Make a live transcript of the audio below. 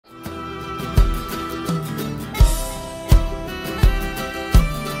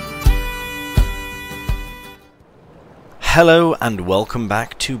Hello and welcome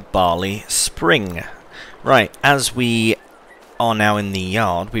back to Bally Spring. Right, as we are now in the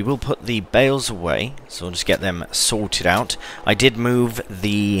yard, we will put the bales away, so we'll just get them sorted out. I did move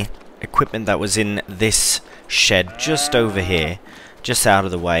the equipment that was in this shed just over here, just out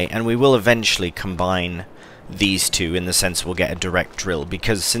of the way, and we will eventually combine these two in the sense we'll get a direct drill,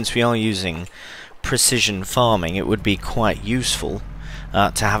 because since we are using precision farming, it would be quite useful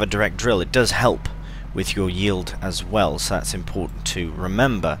to have a direct drill. It does help with your yield as well, so that's important to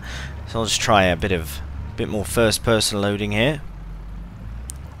remember. So I'll just try a bit more first person loading here.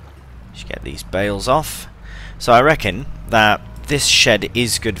 Just get these bales off. So I reckon that this shed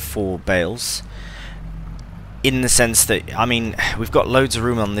is good for bales, in the sense that, I mean, we've got loads of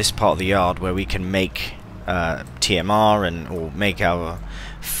room on this part of the yard where we can make TMR or make our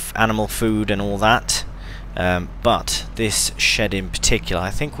animal food and all that. But this shed in particular I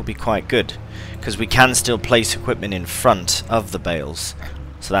think will be quite good, because we can still place equipment in front of the bales,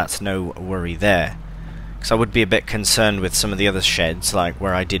 so that's no worry there. Because I would be a bit concerned with some of the other sheds, like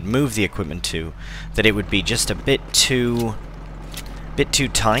where I did move the equipment to, that it would be just a bit too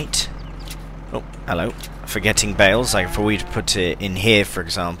tight. Oh, hello. Forgetting bales, like if we to put it in here, for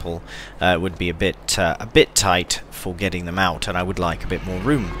example, would be a bit tight for getting them out, and I would like a bit more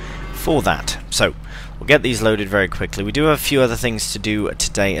room for that. So we'll get these loaded very quickly. We do have a few other things to do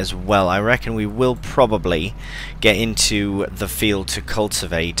today as well. I reckon we will probably get into the field to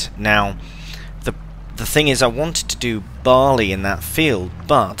cultivate. Now, the thing is, I wanted to do barley in that field,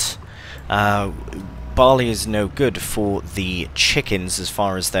 but barley is no good for the chickens as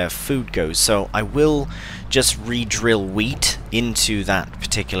far as their food goes, so I will just re-drill wheat into that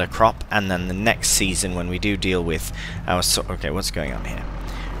particular crop, and then the next season when we do deal with our okay, what's going on here?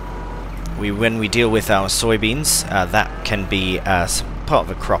 When we deal with our soybeans, that can be part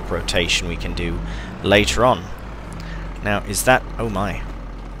of a crop rotation we can do later on. Now, is that... oh my,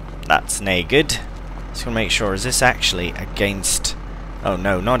 that's nae good. Just want to make sure, is this actually against... oh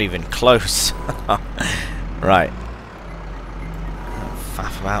no, not even close. Right. I'll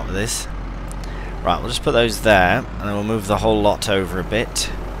faff about with this. Right, we'll just put those there, and then we'll move the whole lot over a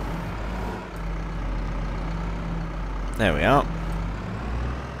bit. There we are.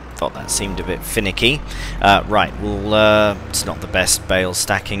 Thought that seemed a bit finicky. Right, we'll... it's not the best bale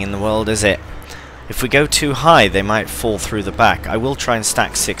stacking in the world, is it? If we go too high, they might fall through the back. I will try and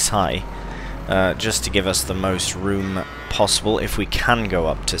stack 6 high, just to give us the most room possible. If we can go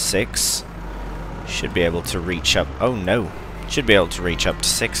up to 6, should be able to reach up... oh no, should be able to reach up to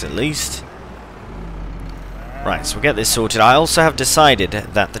 6 at least. Right, so we'll get this sorted. I also have decided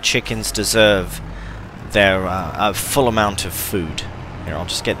that the chickens deserve their a full amount of food. Here, I'll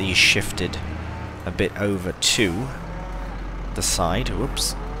just get these shifted a bit over to the side.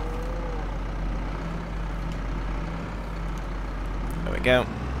 Whoops. There we go.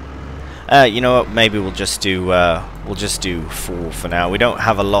 You know what? Maybe we'll just do 4 for now. We don't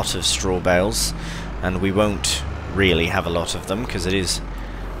have a lot of straw bales, and we won't really have a lot of them because it is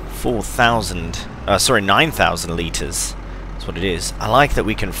 9,000 liters. That's what it is. I like that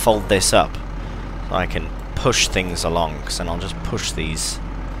we can fold this up, so I can push things along, because then I'll just push these.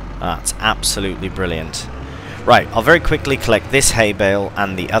 That's absolutely brilliant. Right, I'll very quickly collect this hay bale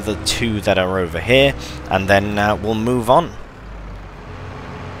and the other 2 that are over here, and then we'll move on.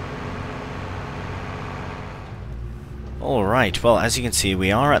 Alright, well, as you can see,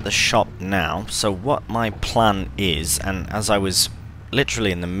 we are at the shop now. So what my plan is, and as I was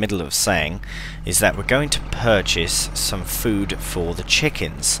literally in the middle of saying, is that we're going to purchase some food for the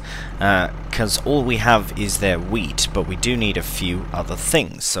chickens, because all we have is their wheat, but we do need a few other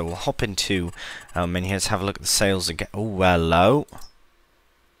things. So we'll hop into our menu. Let's have a look at the sales again. Oh, hello.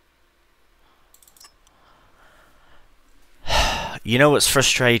 You know what's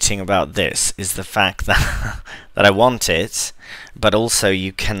frustrating about this is the fact that that I want it, but also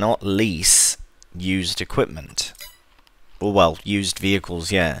you cannot lease used equipment. Well, used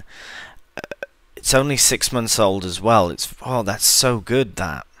vehicles, yeah. It's only 6 months old as well. It's... oh, that's so good,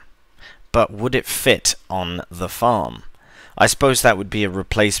 that. But would it fit on the farm? I suppose that would be a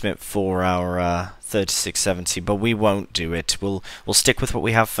replacement for our 3670, but we won't do it. We'll stick with what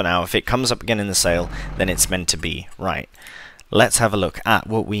we have for now. If it comes up again in the sale, then it's meant to be. Right. Let's have a look at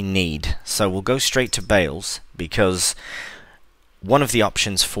what we need. So we'll go straight to bales, because one of the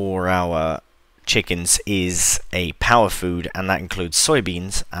options for our chickens is a power food, and that includes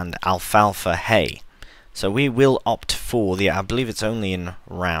soybeans and alfalfa hay. So we will opt for the... I believe it's only in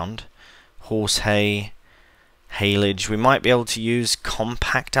round. Horse hay, haylage. We might be able to use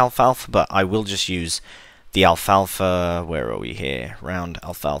compact alfalfa, but I will just use the alfalfa. Where are we here? Round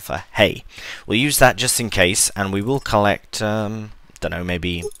alfalfa hay. We'll use that just in case, and we will collect, don't know,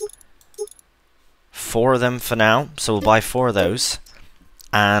 maybe 4 of them for now. So we'll buy 4 of those.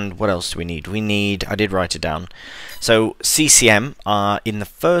 And what else do we need? We need, I did write it down. So CCM, in the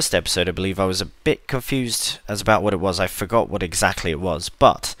first episode, I believe I was a bit confused as about what it was. I forgot what exactly it was,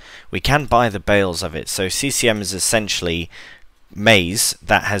 but we can buy the bales of it. So CCM is essentially maize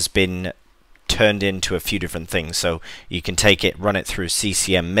that has been turned into a few different things. So you can take it, run it through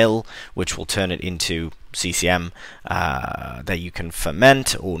CCM mill, which will turn it into CCM that you can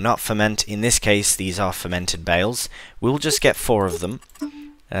ferment or not ferment. In this case, these are fermented bales. We'll just get 4 of them.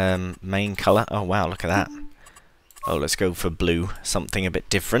 Main color. Oh wow, look at that. Oh, let's go for blue, something a bit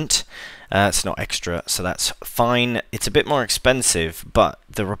different. It's not extra, so that's fine. It's a bit more expensive, but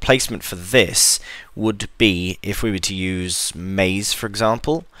the replacement for this would be if we were to use maize, for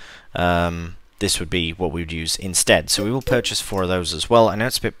example. This would be what we would use instead. So we will purchase 4 of those as well. I know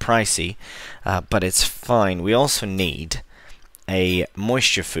it's a bit pricey, but it's fine. We also need a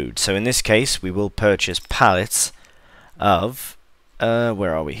moisture food. So in this case, we will purchase pallets of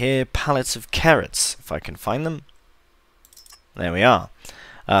where are we here? Pallets of carrots, if I can find them. There we are.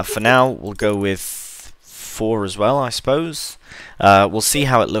 For now, we'll go with 4 as well, I suppose. We'll see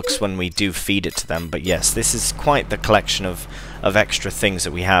how it looks when we do feed it to them. But yes, this is quite the collection of extra things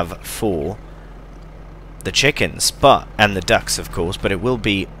that we have for the chickens, and the ducks, of course. But it will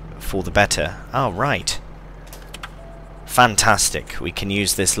be for the better. Oh, right. Fantastic. We can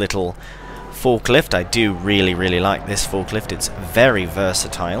use this little forklift. I do really like this forklift. It's very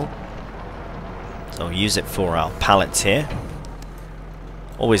versatile. So I'll use it for our pallets here.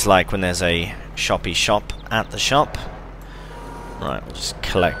 Always like when there's a shoppy shop at the shop. Right, we'll just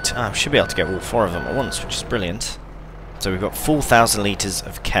collect. I should be able to get all 4 of them at once, which is brilliant. So we've got 4,000 litres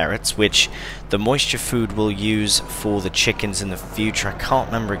of carrots, which the moisture food will use for the chickens in the future. I can't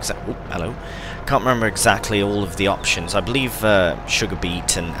remember exactly. Hello. Can't remember exactly all of the options. I believe sugar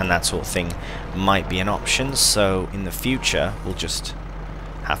beet and that sort of thing might be an option. So in the future, we'll just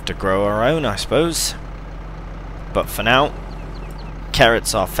have to grow our own, I suppose. But for now,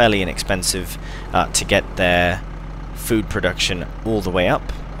 carrots are fairly inexpensive to get their food production all the way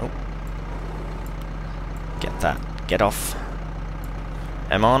up. Oh. Get that. Get off.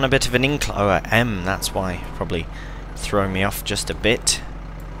 I'm on a bit of an incline. Oh, M, that's why. Probably throwing me off just a bit.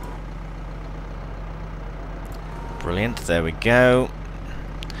 Brilliant, there we go.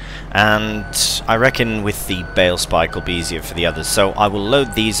 And I reckon with the bale spike will be easier for the others. So I will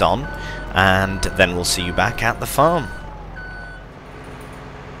load these on, and then we'll see you back at the farm.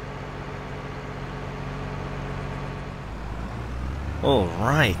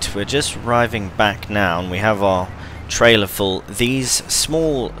 Alright, we're just arriving back now, and we have our trailer full. These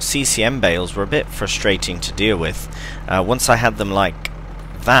small CCM bales were a bit frustrating to deal with. Once I had them like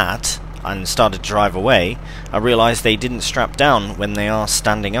that and started to drive away, I realized they didn't strap down when they are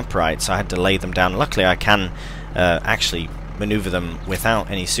standing upright, so I had to lay them down. Luckily I can actually maneuver them without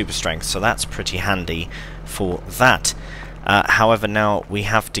any super strength, so that's pretty handy for that. However, now we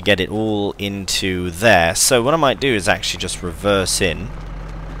have to get it all into there, so what I might do is actually just reverse in.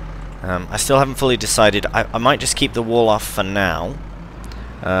 I still haven't fully decided. I might just keep the wall off for now,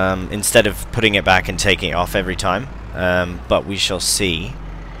 instead of putting it back and taking it off every time, but we shall see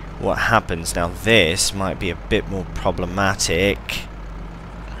what happens. Now this might be a bit more problematic.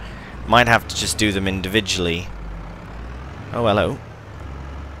 Might have to just do them individually. Oh, hello.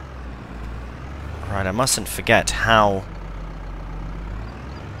 Right, I mustn't forget how...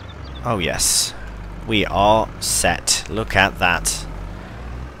 Oh yes, we are set. Look at that.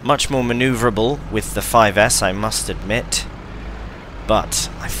 Much more maneuverable with the 5S, I must admit. But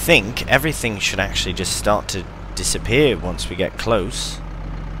I think everything should actually just start to disappear once we get close.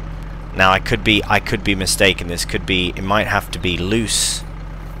 Now I could be mistaken. This could be, it might have to be loose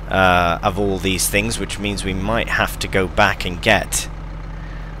of all these things, which means we might have to go back and get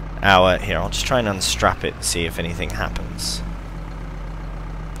our... Here, I'll just try and unstrap it and see if anything happens.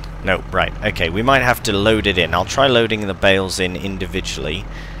 No, right, okay, we might have to load it in. I'll try loading the bales in individually.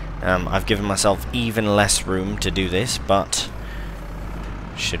 I've given myself even less room to do this, but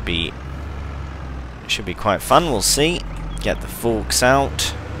should be quite fun. We'll see. Get the forks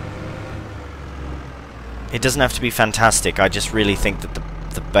out. It doesn't have to be fantastic. I just really think that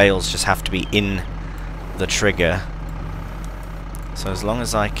the bales just have to be in the trigger. So as long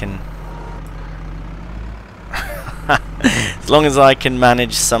as I can... as long as I can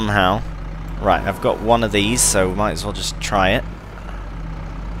manage somehow. Right, I've got one of these, so we might as well just try it.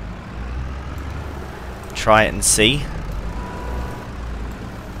 Try it and see.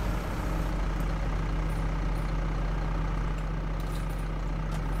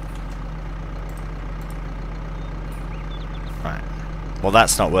 Well,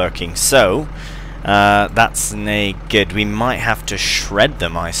 that's not working. So, that's good. We might have to shred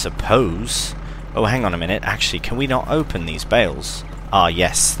them, I suppose. Oh, hang on a minute. Actually, can we not open these bales? Ah,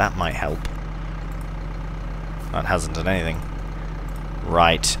 yes, that might help. That hasn't done anything.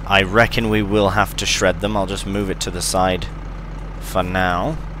 Right, I reckon we will have to shred them. I'll just move it to the side for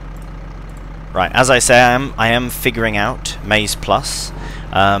now. Right, as I say, I am figuring out Maize Plus.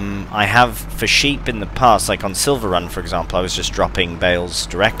 I have, for sheep in the past, like on Silver Run, for example, I was just dropping bales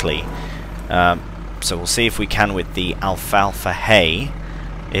directly. So we'll see if we can with the alfalfa hay.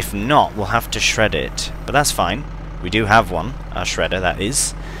 If not, we'll have to shred it. But that's fine. We do have one, a shredder, that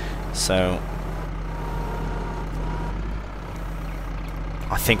is. So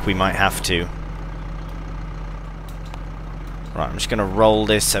I think we might have to. Right, I'm just going to roll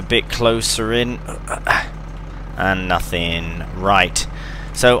this a bit closer in. And nothing. Right.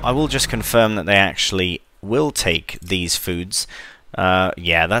 So I will just confirm that they actually will take these foods.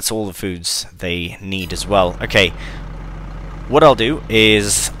 Yeah, that's all the foods they need as well. Okay. What I'll do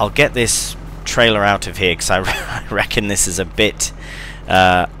is I'll get this trailer out of here because I reckon this is a bit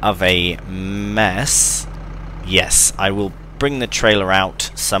of a mess. Yes, I will bring the trailer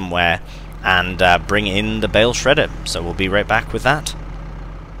out somewhere and bring in the bale shredder. So we'll be right back with that.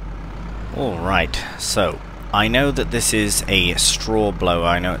 Alright, so I know that this is a straw blower.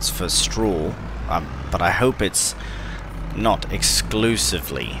 I know it's for straw, but I hope it's not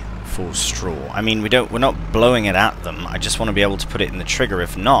exclusively for straw. I mean, we're not blowing it at them. I just want to be able to put it in the trigger.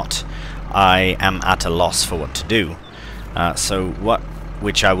 If not, I am at a loss for what to do.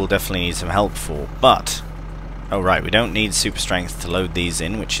 Which I will definitely need some help for. But oh right, we don't need super strength to load these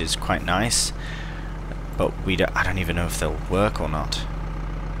in, which is quite nice. But I don't even know if they'll work or not.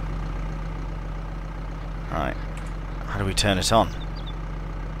 Right, how do we turn it on?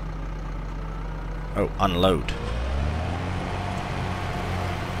 Oh, unload.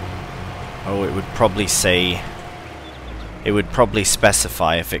 Oh, it would probably say... It would probably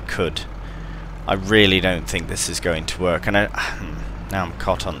specify if it could. I really don't think this is going to work. And now I'm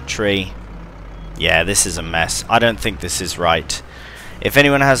caught on the tree. Yeah, this is a mess. I don't think this is right. If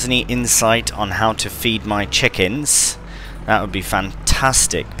anyone has any insight on how to feed my chickens, that would be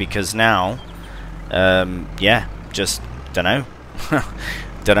fantastic. Because now, yeah, just don't know.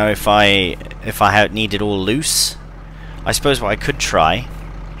 Don't know if I had need it all loose. I suppose what I could try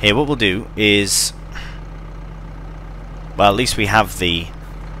here, what we'll do is, well, at least we have the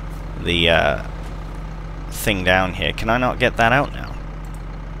thing down here. Can I not get that out now?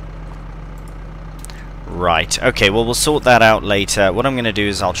 Right, okay, well, we'll sort that out later. What I'm going to do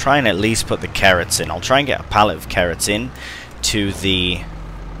is I'll try and at least put the carrots in. I'll try and get a pallet of carrots in to the...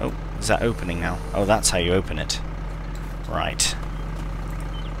 Oh, is that opening now? Oh, that's how you open it. Right.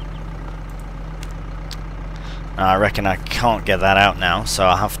 I reckon I can't get that out now, so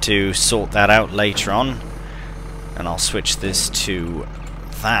I'll have to sort that out later on. And I'll switch this to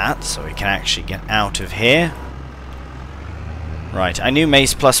that, so we can actually get out of here. Right, I knew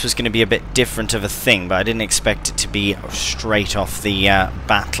Maize Plus was going to be a bit different of a thing, but I didn't expect it to be straight off the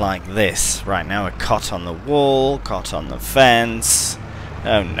bat like this. Right, now we're caught on the wall, caught on the fence.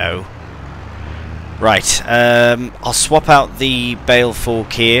 Oh no. Right, I'll swap out the bale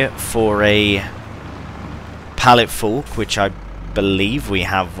fork here for a pallet fork, which I believe we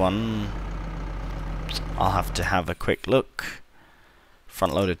have one. I'll have to have a quick look.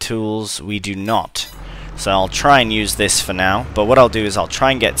 Front loader tools, we do not. So I'll try and use this for now, but what I'll do is I'll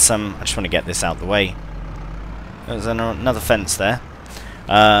try and get some... I just want to get this out the way. There's another fence there.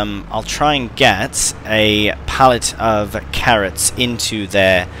 I'll try and get a pallet of carrots into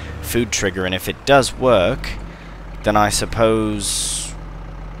their food trigger, and if it does work, then I suppose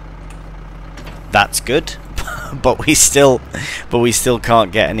that's good. but we still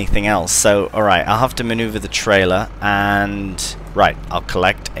can't get anything else. So alright, I'll have to maneuver the trailer, and right, I'll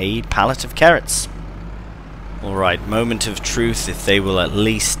collect a pallet of carrots. Alright, moment of truth, if they will at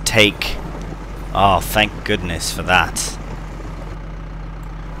least take... Oh, thank goodness for that.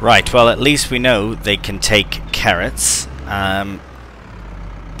 Right, well, at least we know they can take carrots.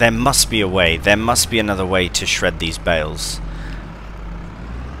 There must be a way. There must be another way to shred these bales.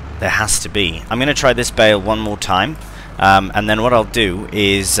 There has to be. I'm going to try this bale one more time. And then what I'll do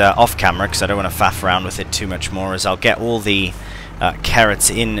is, off camera, because I don't want to faff around with it too much more, is I'll get all the carrots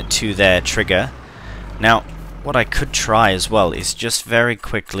into their trigger. Now, what I could try as well is just very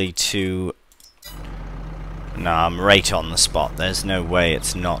quickly to... No, I'm right on the spot. There's no way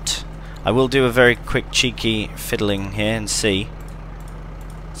it's not. I will do a very quick cheeky fiddling here and see.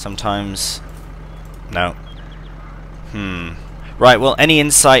 Sometimes... No. Right, well, any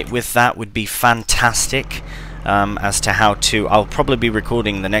insight with that would be fantastic. as to how to... I'll probably be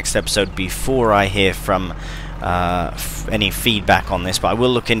recording the next episode before I hear from any feedback on this, but I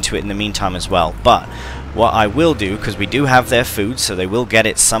will look into it in the meantime as well. But what I will do, because we do have their food, so they will get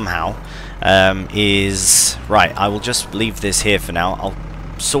it somehow, is... Right, I will just leave this here for now. I'll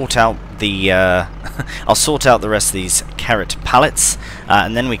sort out the I'll sort out the rest of these carrot pallets,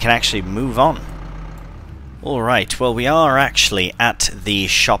 and then we can actually move on. Alright, well, we are actually at the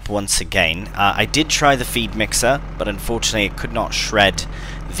shop once again. I did try the feed mixer, but unfortunately it could not shred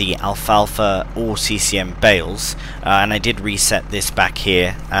the alfalfa or CCM bales, and I did reset this back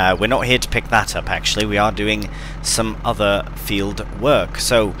here. We're not here to pick that up, actually. We are doing some other field work.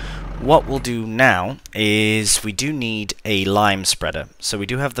 So what we'll do now is we do need a lime spreader. So we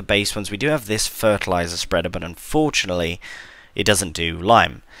do have the base ones. We do have this fertilizer spreader, but unfortunately it doesn't do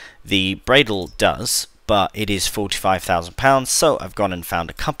lime. The Bradle does, but it is £45,000, so I've gone and found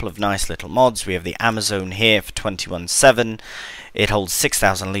a couple of nice little mods. We have the Amazon here for 21.7. It holds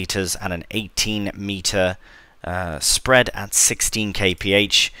 6,000 litres and an 18 metre spread at 16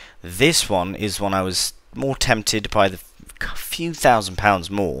 kph. This one is one I was more tempted by, the few £1,000s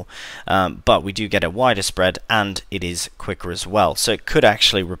more, but we do get a wider spread and it is quicker as well. So it could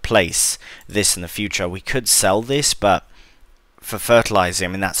actually replace this in the future. We could sell this, but for fertilizing,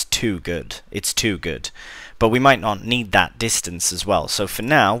 I mean, that's too good. It's too good. But we might not need that distance as well. So for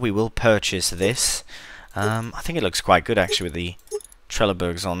now, we will purchase this. I think it looks quite good, actually, with the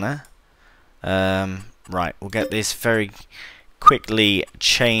Trelleborgs on there. Right, we'll get this very quickly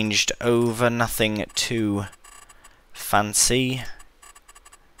changed over. Nothing too fancy.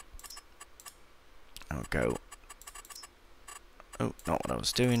 I'll go. Oh, not what I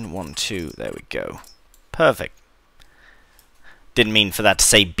was doing. 1, 2. There we go. Perfect. Didn't mean for that to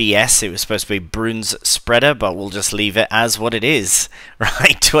say BS, it was supposed to be Bruns spreader, but we'll just leave it as what it is.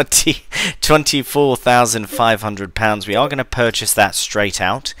 Right, £24,500. We are going to purchase that straight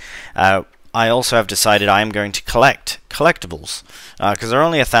out. I also have decided I am going to collect collectibles, because they're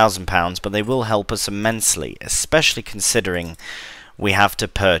only £1,000, but they will help us immensely, especially considering we have to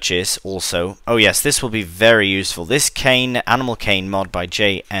purchase also... Oh yes, this will be very useful. This cane, animal cane mod by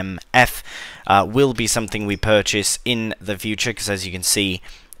JMF, will be something we purchase in the future, because as you can see,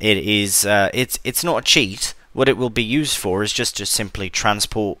 it is it's not a cheat. What it will be used for is just to simply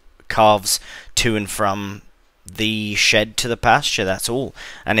transport calves to and from the shed to the pasture. That's all,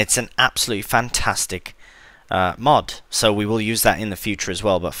 and it's an absolutely fantastic mod. So we will use that in the future as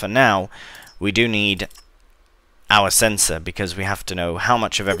well. But for now, we do need our sensor, because we have to know how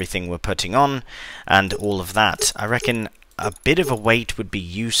much of everything we're putting on and all of that. I reckon a bit of a weight would be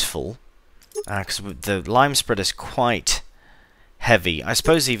useful, because the lime spread is quite heavy. I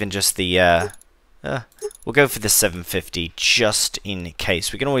suppose even just the we'll go for the 750 just in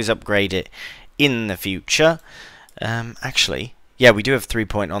case. We can always upgrade it in the future. Actually, yeah, we do have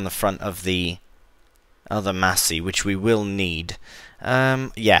 3-point on the front of the other Massey, which we will need.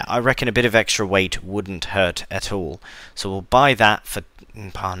 Yeah, I reckon a bit of extra weight wouldn't hurt at all. So we'll buy that for...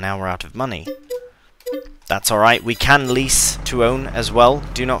 now we're out of money. That's alright. We can lease to own as well.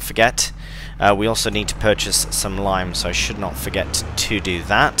 Do not forget. We also need to purchase some lime, so I should not forget to do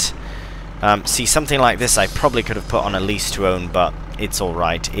that. See, something like this I probably could have put on a lease to own, but it's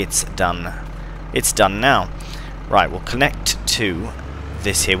alright. It's done. It's done now. Right, we'll connect to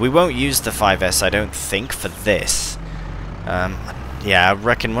this here. We won't use the 5S, I don't think, for this. Yeah, I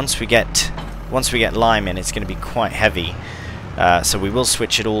reckon once we get lime in, it's going to be quite heavy. So we will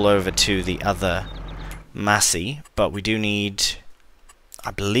switch it all over to the other Massey, but we do need,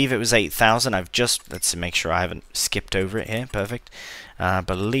 I believe it was 8,000. I've just, let's make sure I haven't skipped over it here. Perfect. I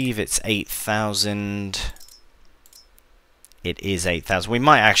believe it's 8,000. It is 8,000. We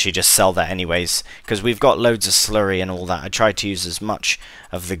might actually just sell that anyways, because we've got loads of slurry and all that. I tried to use as much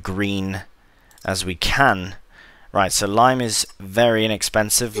of the green as we can. Right, so lime is very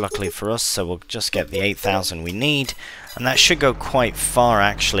inexpensive, luckily for us, so we'll just get the 8,000 we need, and that should go quite far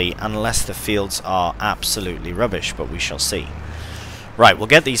actually, unless the fields are absolutely rubbish, but we shall see. Right, we'll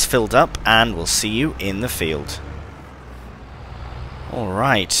get these filled up, and we'll see you in the field.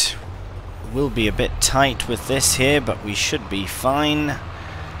 Alright, we'll be a bit tight with this here, but we should be fine.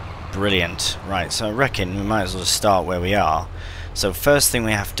 Brilliant. Right, so I reckon we might as well start where we are. So first thing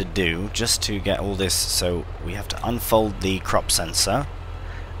we have to do, just to get all this, so we have to unfold the crop sensor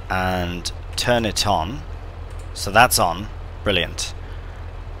and turn it on. So that's on. Brilliant.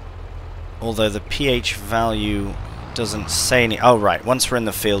 Although the pH value doesn't say any... Oh right, once we're in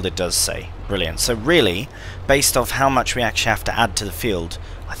the field it does say. Brilliant. So really, based off how much we actually have to add to the field,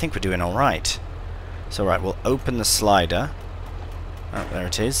 I think we're doing alright. So right, we'll open the slider. Oh, there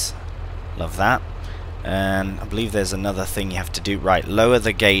it is. Love that. And I believe there's another thing you have to do. Right, lower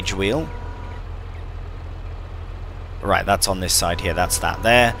the gauge wheel. Right, that's on this side here, that's that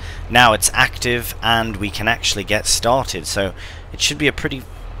there. Now it's active and we can actually get started. So it should be a pretty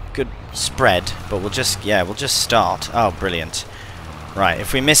good spread, but we'll just start. Oh, brilliant. Right,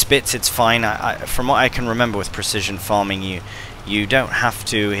 if we miss bits, it's fine. From what I can remember with precision farming, you don't have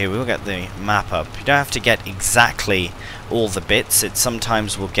to, here we'll get the map up, you don't have to get exactly all the bits. It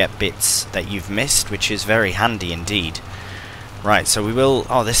sometimes will get bits that you've missed, which is very handy indeed. Right, so we will,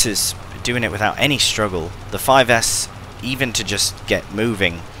 oh, this is doing it without any struggle. The 5S, even to just get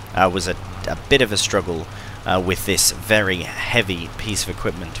moving, was a bit of a struggle with this very heavy piece of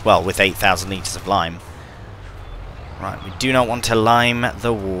equipment. Well, with 8,000 litres of lime. Right, we do not want to lime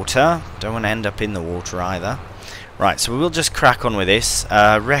the water. Don't want to end up in the water either. Right, so we will just crack on with this.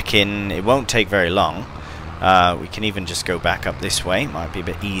 Reckon it won't take very long. We can even just go back up this way. Might be a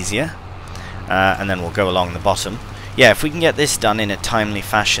bit easier. And then we'll go along the bottom. Yeah, if we can get this done in a timely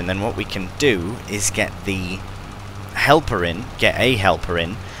fashion, then what we can do is get the helper in,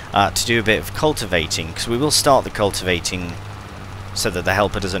 to do a bit of cultivating, because we will start the cultivating so that the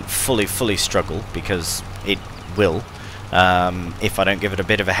helper doesn't fully struggle, because it will. If I don't give it a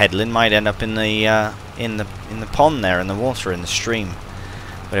bit of a headland, might end up in the pond there, in the water, in the stream,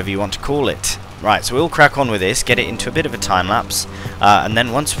 whatever you want to call it. Right, so we'll crack on with this, get it into a bit of a time lapse, and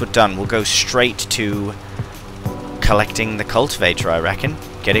then once we're done, we'll go straight to collecting the cultivator, I reckon.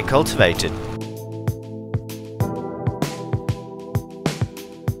 Get it cultivated.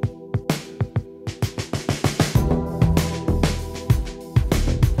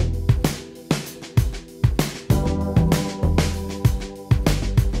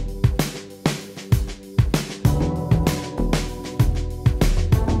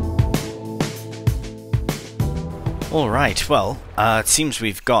 Alright, well, it seems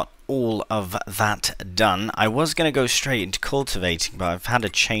we've got all of that done. I was going to go straight into cultivating, but I've had a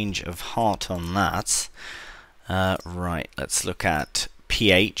change of heart on that. Right, let's look at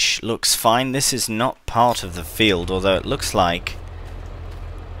pH. Looks fine. This is not part of the field, although it looks like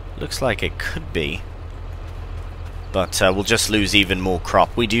it could be. But we'll just lose even more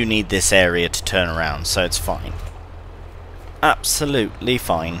crop. We do need this area to turn around, so it's fine. Absolutely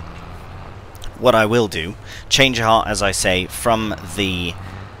fine. What I will do, change a heart, as I say, from the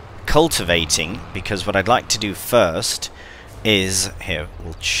cultivating, because what I'd like to do first is, here,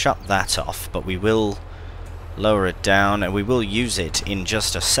 we'll shut that off, but we will lower it down, and we will use it in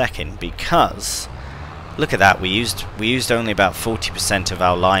just a second, because, look at that, we used only about 40% of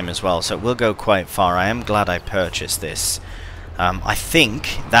our lime as well, so it will go quite far. I am glad I purchased this. I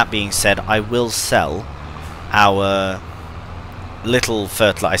think, that being said, I will sell our little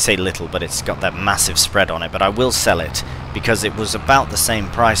fertilizer. I say little, but it's got that massive spread on it, but I will sell it because it was about the same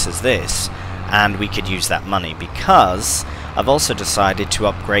price as this, and we could use that money, because I've also decided to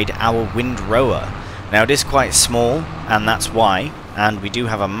upgrade our windrower. Now it is quite small, and that's why, and we do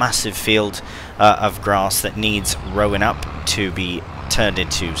have a massive field of grass that needs rowing up to be turned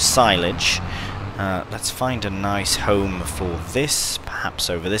into silage. Let's find a nice home for this, perhaps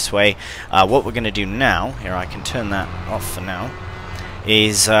over this way. What we're going to do now, here I can turn that off for now,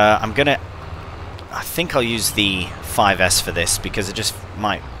 is I think I'll use the 5S for this, because it just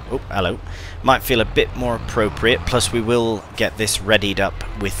might, might feel a bit more appropriate, plus we will get this readied up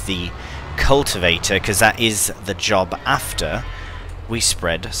with the cultivator, because that is the job after we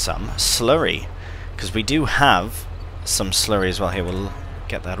spread some slurry, because we do have some slurry as well. Here, we'll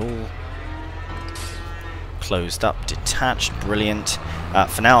get that all closed up, detached, brilliant.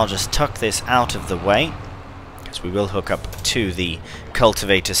 For now I'll just tuck this out of the way, because we will hook up to the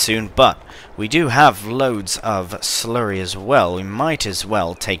cultivator soon, but we do have loads of slurry as well. We might as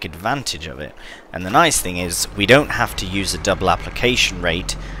well take advantage of it. And the nice thing is, we don't have to use a double application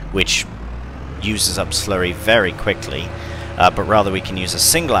rate, which uses up slurry very quickly, but rather we can use a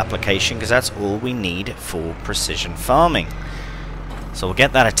single application, because that's all we need for precision farming. So we'll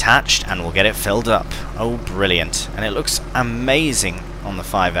get that attached and we'll get it filled up. Oh, brilliant. And it looks amazing on the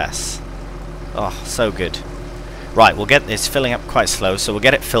 5S. Oh, so good. Right, we'll get this filling up quite slow, so we'll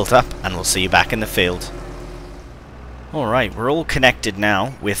get it filled up and we'll see you back in the field. Alright, we're all connected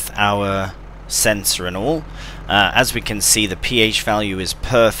now with our sensor and all. As we can see, the pH value is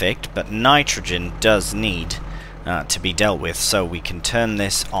perfect, but nitrogen does need to be dealt with, so we can turn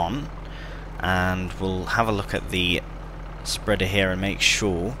this on and we'll have a look at the spreader here and make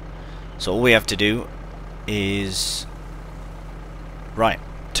sure. So all we have to do is, right,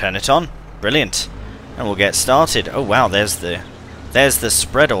 turn it on. Brilliant. And we'll get started. Oh wow, there's the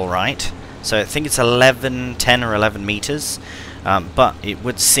spread, all right. So I think it's 10 or 11 meters, but it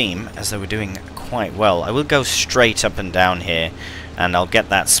would seem as though we're doing quite well. I will go straight up and down here, and I'll get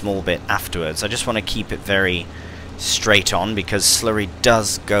that small bit afterwards. I just want to keep it very straight on because slurry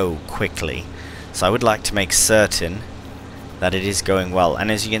does go quickly. So I would like to make certain that it is going well. And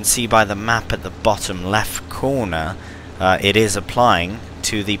as you can see by the map at the bottom left corner, it is applying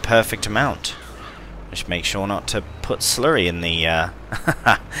to the perfect amount. Just make sure not to put slurry in the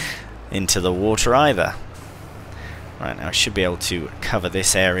into the water either. Right, now I should be able to cover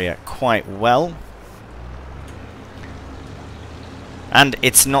this area quite well. And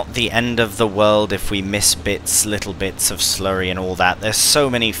it's not the end of the world if we miss little bits of slurry and all that. There's so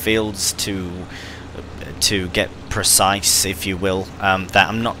many fields to get precise, if you will, that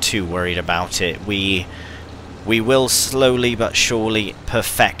I'm not too worried about it. We will slowly but surely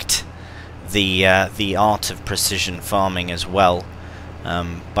perfect the art of precision farming as well,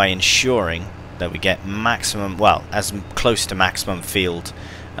 by ensuring that we get maximum, well, as close to maximum field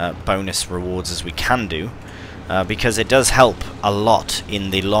bonus rewards as we can do. Because it does help a lot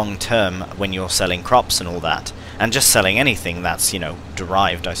in the long term when you're selling crops and all that, and just selling anything that's, you know,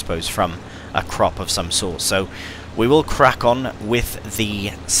 derived, I suppose, from a crop of some sort. So we will crack on with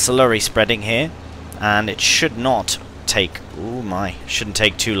the slurry spreading here, and it should not take, shouldn't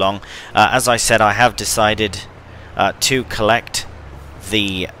take too long. As I said, I have decided to collect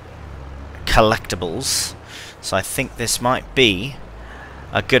the collectibles, so I think this might be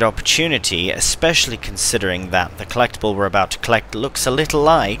a good opportunity, especially considering that the collectible we're about to collect looks a little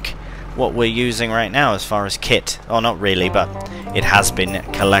like what we're using right now as far as kit. Oh, not really, but it has been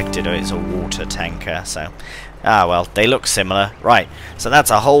collected. It's a water tanker, so well, they look similar. Right, so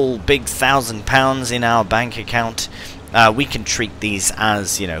that's a whole big £1,000 in our bank account. We can treat these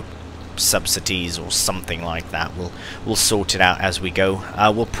as, you know, subsidies or something like that. We'll sort it out as we go.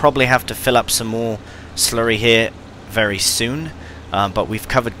 We'll probably have to fill up some more slurry here very soon. But we've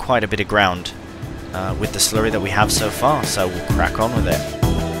covered quite a bit of ground with the slurry that we have so far, so we'll crack on with it.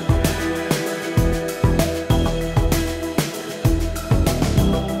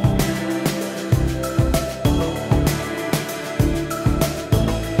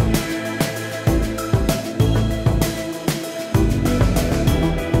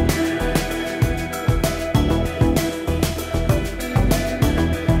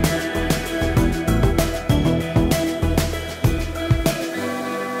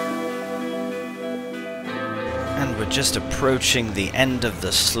 Just approaching the end of the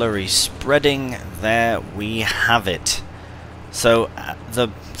slurry spreading. There we have it. So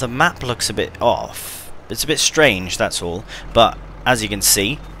the map looks a bit off. It's a bit strange, that's all. But as you can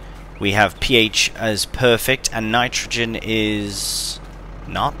see, we have pH as perfect and nitrogen is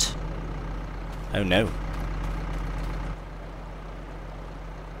not. Oh no.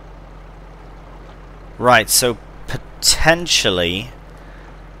 Right, so potentially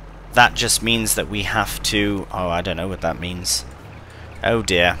that just means that we have to... Oh, I don't know what that means. Oh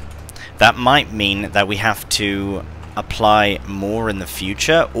dear. That might mean that we have to apply more in the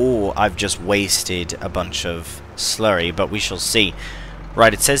future, or I've just wasted a bunch of slurry, but we shall see.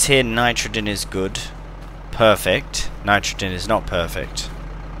 Right, it says here nitrogen is good. Perfect. Nitrogen is not perfect.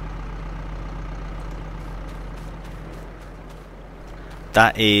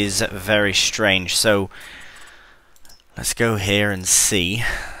 That is very strange. So, let's go here and see.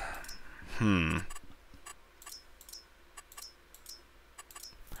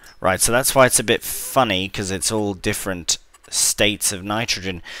 Right, so that's why it's a bit funny, because it's all different states of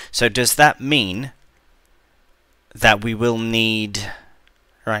nitrogen. So does that mean that we will need...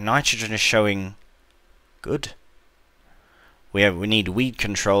 Right, nitrogen is showing good. We need weed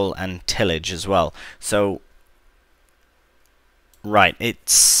control and tillage as well. So, right, it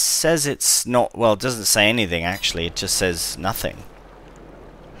says it's not... Well, it doesn't say anything, actually. It just says nothing.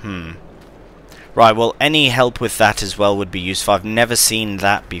 Right, well, any help with that as well would be useful. I've never seen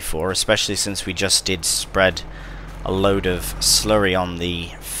that before, especially since we just did spread a load of slurry on the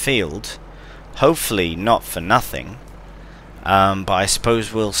field. Hopefully not for nothing, but I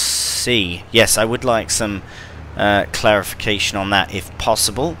suppose we'll see. Yes, I would like some clarification on that if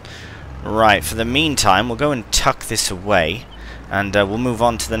possible. Right, for the meantime, we'll go and tuck this away, and we'll move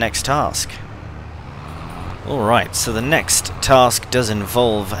on to the next task. Alright, so the next task does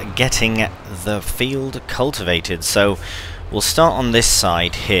involve getting the field cultivated. So we'll start on this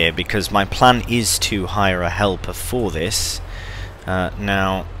side here, because my plan is to hire a helper for this.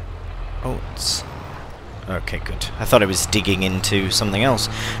 Now... Oh, it's... Okay, good. I thought I was digging into something else.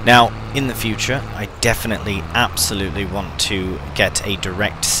 Now, in the future, I definitely, absolutely want to get a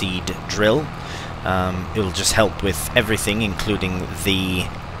direct seed drill. It'll just help with everything, including the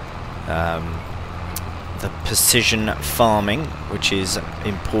precision farming, which is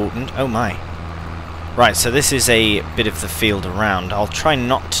important. Oh my. Right, so this is a bit of the field around. I'll try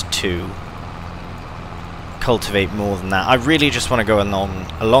not to cultivate more than that. I really just want to go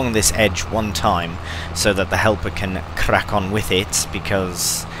along this edge one time so that the helper can crack on with it,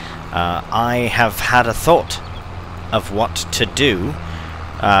 because I have had a thought of what to do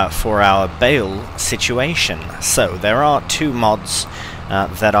for our bale situation. So there are two mods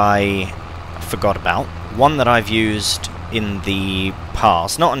that I forgot about. One that I've used in the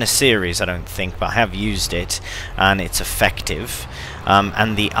past, not in a series I don't think, but I have used it and it's effective.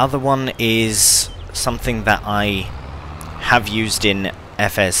 And the other one is something that I have used in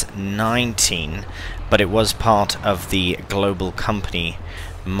FS19, but it was part of the Global Company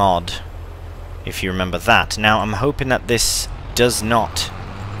mod, if you remember that. Now I'm hoping that this does not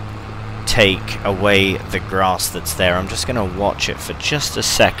take away the grass that's there. I'm just going to watch it for just a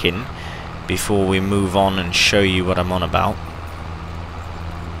second before we move on and show you what I'm on about.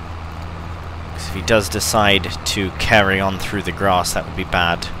 Because if he does decide to carry on through the grass, that would be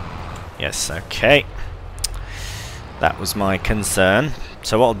bad. Yes, okay. That was my concern.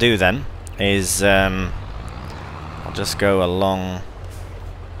 So what I'll do then is I'll just go along.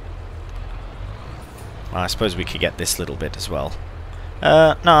 Well, I suppose we could get this little bit as well.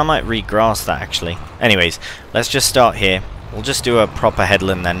 No, I might regrass that actually. Anyways, let's just start here. We'll just do a proper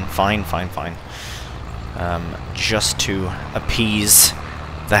headland then. Fine. Just to appease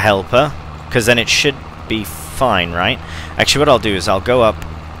the helper, because then it should be fine, right? Actually, what I'll do is I'll go up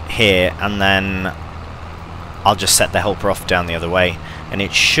here and then I'll just set the helper off down the other way, and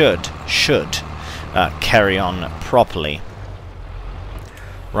it should carry on properly.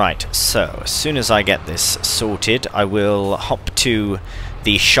 Right, so as soon as I get this sorted, I will hop to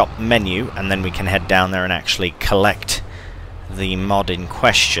the shop menu, and then we can head down there and actually collect the mod in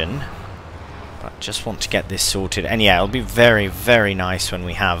question. But just want to get this sorted, and yeah, it'll be very, very nice when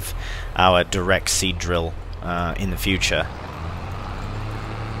we have our direct seed drill in the future.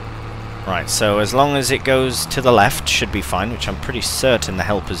 Right, so as long as it goes to the left, should be fine, which I'm pretty certain the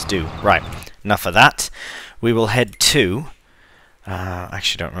helpers do. Right, enough of that. We will head to...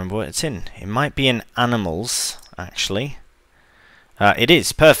 actually don't remember what it's in. It might be in animals, actually. It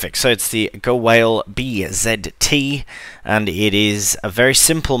is, perfect. So it's the Go Whale BZT, and it is a very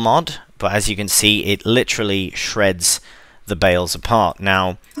simple mod, but as you can see, it literally shreds the bales apart.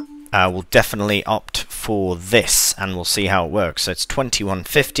 Now, we'll definitely opt for this, and we'll see how it works. So it's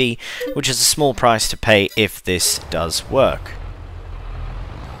 $21.50, which is a small price to pay if this does work.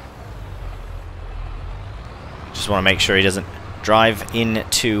 Just want to make sure he doesn't drive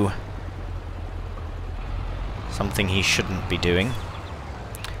into something he shouldn't be doing.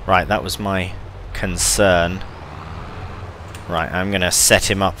 Right, that was my concern. Right, I'm going to set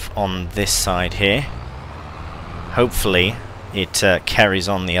him up on this side here. Hopefully it carries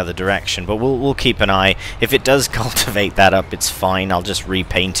on the other direction, but we'll keep an eye. If it does cultivate that up, it's fine. I'll just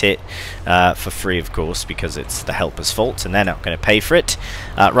repaint it for free, of course, because it's the helper's fault and they're not going to pay for it.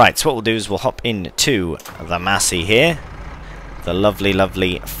 Right, so what we'll do is we'll hop into the Massey here. The lovely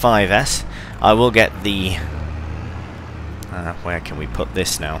 5S. I will get the... where can we put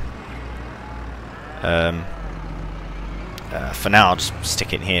this now? For now, I'll just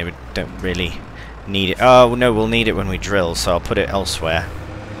stick it here. We don't really need it. Oh, no, we'll need it when we drill, so I'll put it elsewhere.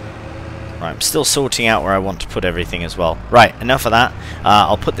 Right, I'm still sorting out where I want to put everything as well. Right, enough of that.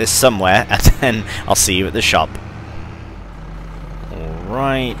 I'll put this somewhere, and then I'll see you at the shop.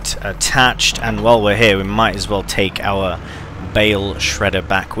 Alright, attached, and while we're here, we might as well take our bale shredder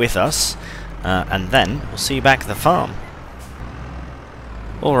back with us, and then we'll see you back at the farm.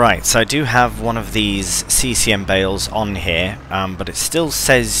 Alright, so I do have one of these CCM bales on here, but it still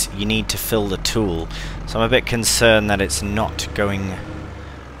says you need to fill the tool, so I'm a bit concerned that it's not going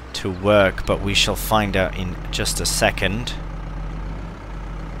to work, but we shall find out in just a second.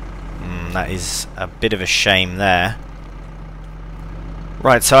 That is a bit of a shame there.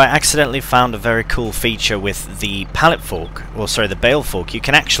 Right, so I accidentally found a very cool feature with the pallet fork, or sorry, the bale fork. You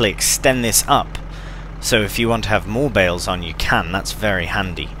can actually extend this up. So if you want to have more bales on, you can. That's very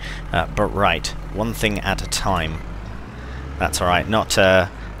handy. But right, one thing at a time. That's alright. Not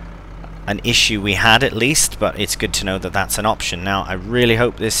an issue we had, at least, but it's good to know that that's an option. Now, I really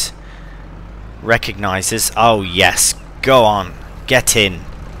hope this recognizes... Oh, yes. Go on. Get in.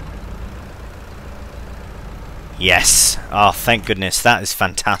 Yes. Oh, thank goodness. That is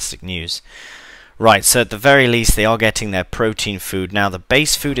fantastic news. Right, so at the very least they are getting their protein food. Now the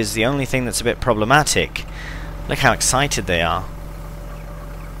base food is the only thing that's a bit problematic. Look how excited they are.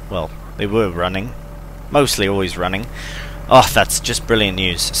 Well, they were running. Mostly always running. Oh, that's just brilliant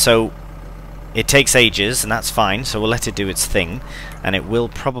news. So it takes ages, and that's fine, so we'll let it do its thing. And it will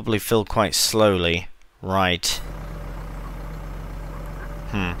probably fill quite slowly. Right.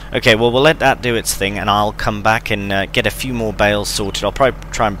 Okay, well, we'll let that do its thing, and I'll come back and get a few more bales sorted. I'll probably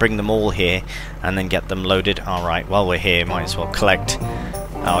try and bring them all here, and then get them loaded. Alright, while we're here, might as well collect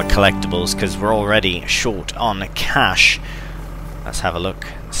our collectibles, because we're already short on cash. Let's have a look.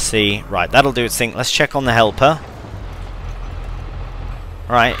 See. Right, that'll do its thing. Let's check on the helper.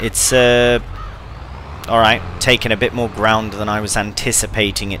 Alright, it's alright, taking a bit more ground than I was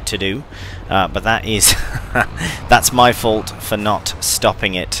anticipating it to do, but that is that's my fault for not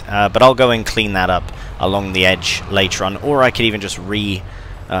stopping it, but I'll go and clean that up along the edge later on, or I could even just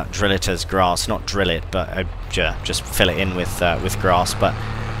drill it as grass. Not drill it, but just fill it in with grass, but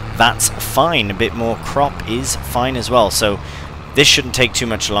that's fine. A bit more crop is fine as well, so this shouldn't take too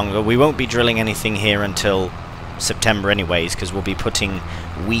much longer. We won't be drilling anything here until September anyways, because we'll be putting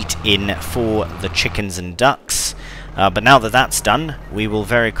wheat in for the chickens and ducks, but now that that's done, we will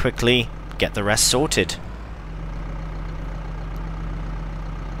very quickly get the rest sorted.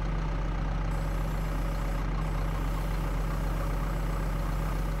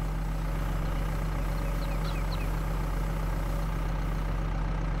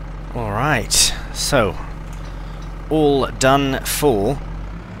 Alright, so all done for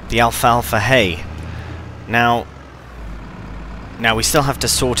the alfalfa hay. Now we still have to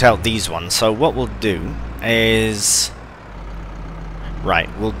sort out these ones, so what we'll do is... Right,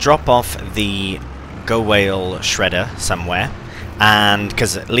 we'll drop off the Go Whale shredder somewhere, and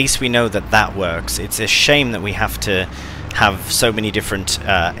because at least we know that that works. It's a shame that we have to have so many different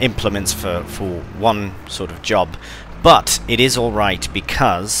implements for one sort of job, but it is alright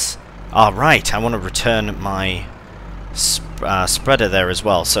because... right, I want to return my spreader there as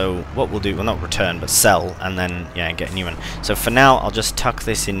well, so what we'll do, well, not return but sell, and then yeah, get a new one. So for now I'll just tuck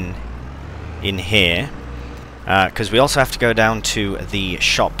this in here, because we also have to go down to the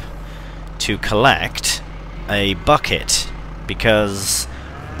shop to collect a bucket, because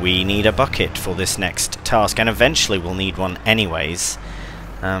we need a bucket for this next task, and eventually we'll need one anyways.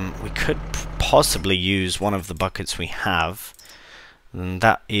 We could possibly use one of the buckets we have, and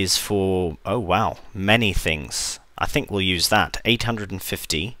that is for, oh wow, many things. I think we'll use that.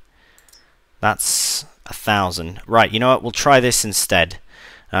 850. That's 1,000. Right, you know what? We'll try this instead,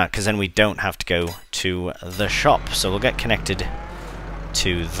 because then we don't have to go to the shop. So we'll get connected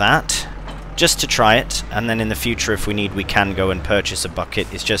to that, just to try it, and then in the future, if we need, we can go and purchase a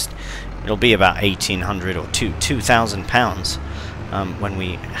bucket. It's just, it'll be about 1,800 or 2,000 pounds when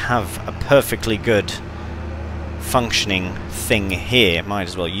we have a perfectly good functioning thing here. Might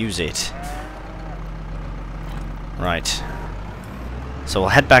as well use it. Right, so we'll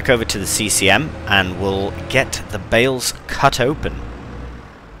head back over to the CCM and we'll get the bales cut open.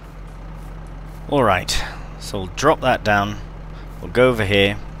 Alright, so we'll drop that down, we'll go over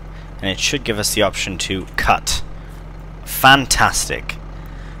here, and it should give us the option to cut. Fantastic.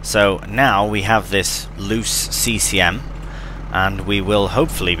 So now we have this loose CCM, and we will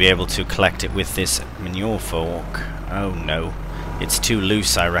hopefully be able to collect it with this manure fork. Oh no, it's too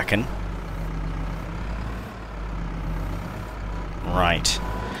loose, I reckon. Right,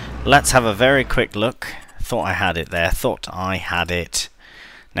 let's have a very quick look. Thought I had it there, thought I had it.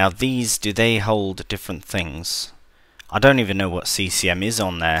 Now these, do they hold different things? I don't even know what CCM is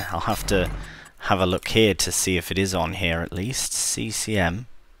on there. I'll have to have a look here to see if it is on here at least. CCM.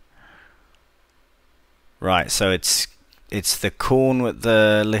 Right, so it's the corn with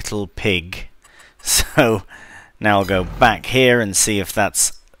the little pig. So now I'll go back here and see if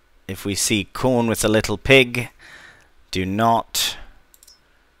that's, if we see corn with a little pig. Do not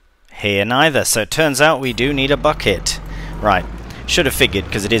here neither. So it turns out we do need a bucket. Right, should have figured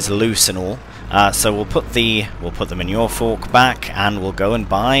because it is loose and all. So we'll put the manure fork back and we'll go and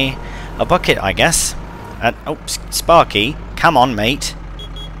buy a bucket, I guess. Oh, Sparky, come on, mate.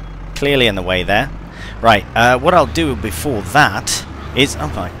 Clearly in the way there. Right, what I'll do before that is, oh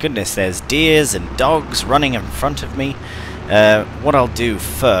my goodness, there's deers and dogs running in front of me. What I'll do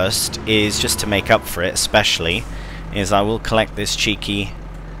first is, just to make up for it especially, is I will collect this cheeky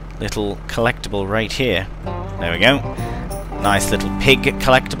little collectible right here. There we go. Nice little pig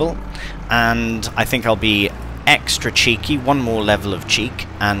collectible. And I think I'll be extra cheeky, one more level of cheek,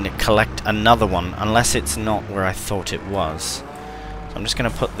 and collect another one, unless it's not where I thought it was. So I'm just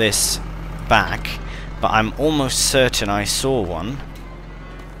going to put this back, but I'm almost certain I saw one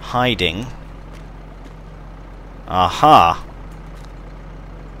hiding. Aha!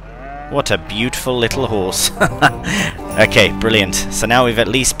 What a beautiful little horse. Okay, brilliant. So now we've at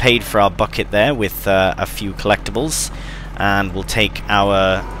least paid for our bucket there with a few collectibles, and we'll take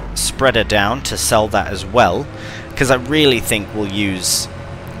our spreader down to sell that as well, because I really think we'll use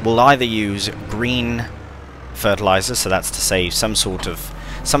we'll either use green fertilizer, so that's to say some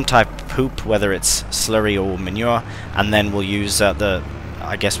type of poop, whether it's slurry or manure, and then we'll use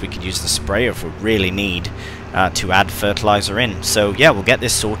I guess we could use the sprayer if we really need to add fertilizer in. So yeah, we'll get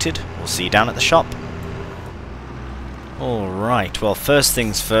this sorted. We'll see you down at the shop. Alright, well, first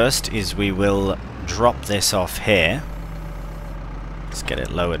things first is we will drop this off here. Let's get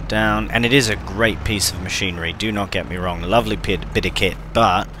it lowered down. And it is a great piece of machinery, do not get me wrong. Lovely bit of kit,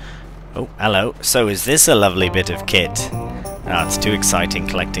 but... oh, hello. So is this a lovely bit of kit? Oh, it's too exciting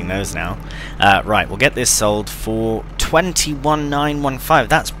collecting those now. Right, we'll get this sold for 21,915.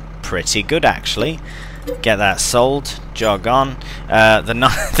 That's pretty good, actually. Get that sold. Jog on.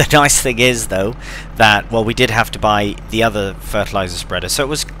 The nice thing is, though, that, well, we did have to buy the other fertilizer spreader, so it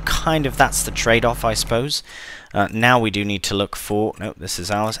was kind of, that's the trade-off, I suppose. Now we do need to look for... nope, this is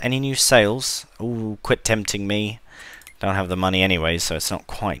ours. Any new sales? Ooh, quit tempting me. Don't have the money anyway, so it's not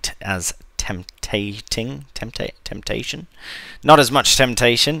quite as temptation. Not as much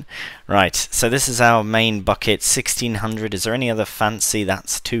temptation. Right, so this is our main bucket, 1600. Is there any other fancy?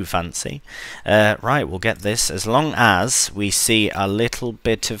 That's too fancy. Right, we'll get this as long as we see a little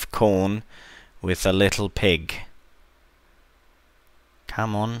bit of corn with a little pig.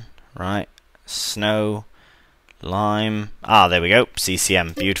 Come on. Right, snow, lime. Ah, there we go.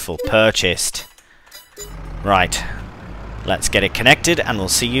 CCM, beautiful. Purchased. Right. Let's get it connected and we'll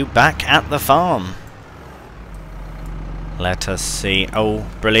see you back at the farm. Let us see. Oh,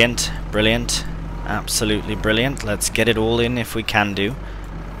 brilliant, brilliant. Absolutely brilliant. Let's get it all in if we can do.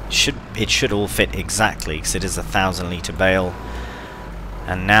 It should all fit exactly because it is a 1,000-litre bale.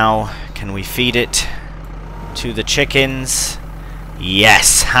 And now, can we feed it to the chickens?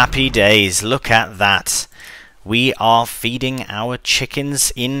 Yes, happy days. Look at that. We are feeding our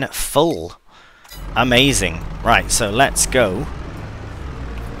chickens in full. Amazing. Right, so let's go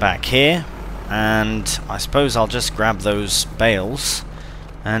back here, and I suppose I'll just grab those bales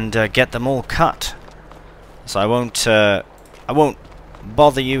and get them all cut. So I won't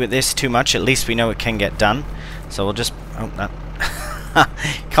bother you with this too much. At least we know it can get done. So we'll just... oh, that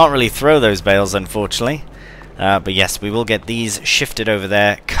can't really throw those bales, unfortunately. But yes, we will get these shifted over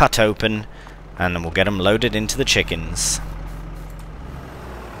there, cut open, and then we'll get them loaded into the chickens.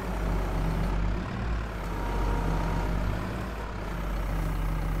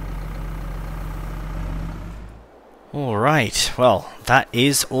 Alright, well, that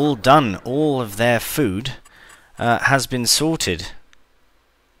is all done. All of their food has been sorted.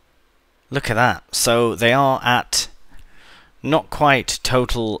 Look at that. So they are at not quite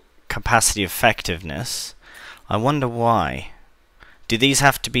total capacity effectiveness. I wonder why. Do these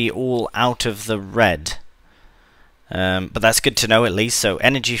have to be all out of the red? But that's good to know at least. So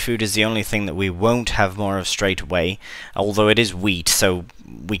energy food is the only thing that we won't have more of straight away, although it is wheat, so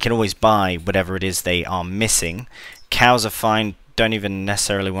we can always buy whatever it is they are missing. Cows are fine, don't even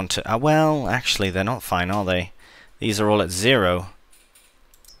necessarily want to... well, actually they're not fine, are they? These are all at 0.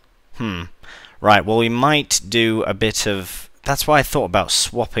 Right, well we might do a bit of... that's why I thought about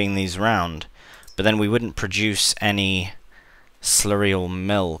swapping these round, but then we wouldn't produce any slurry or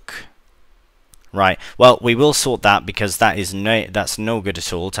milk. Right, well, we will sort that because that's no good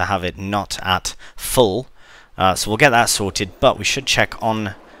at all to have it not at full. So we'll get that sorted, but we should check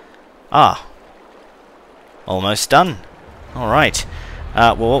on... almost done. Alright.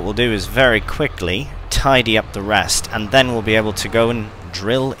 Well, what we'll do is very quickly tidy up the rest, and then we'll be able to go and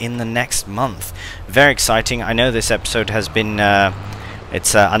drill in the next month. Very exciting. I know this episode has been...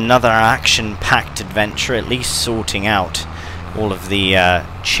 it's another action-packed adventure, at least sorting out all of the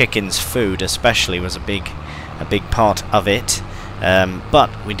chickens' food especially was a big part of it, but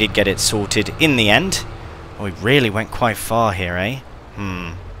we did get it sorted in the end. We really went quite far here, eh?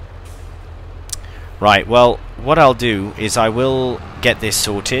 Right, well, what I'll do is I will get this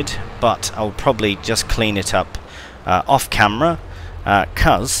sorted, but I'll probably just clean it up off camera,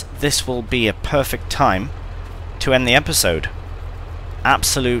 because this will be a perfect time to end the episode.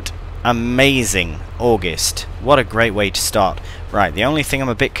 Absolute amazing August. What a great way to start. Right, the only thing I'm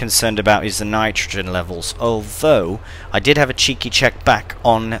a bit concerned about is the nitrogen levels, although I did have a cheeky check back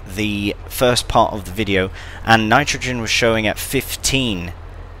on the first part of the video, and nitrogen was showing at 15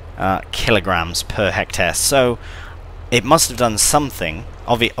 kilograms per hectare, so it must have done something.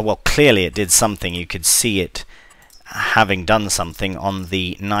 Well, clearly it did something. You could see it having done something on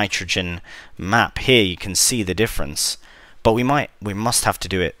the nitrogen map. Here you can see the difference. But we must have to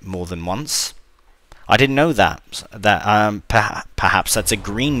do it more than once. I didn't know that. Perhaps that's a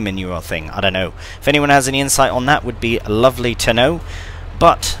green manure thing. I don't know. If anyone has any insight on that, would be lovely to know.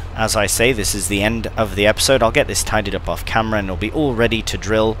 But as I say, this is the end of the episode. I'll get this tidied up off camera and it'll be all ready to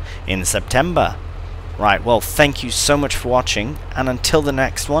drill in September. Right, well, thank you so much for watching, and until the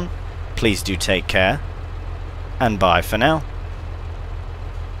next one, please do take care, and bye for now.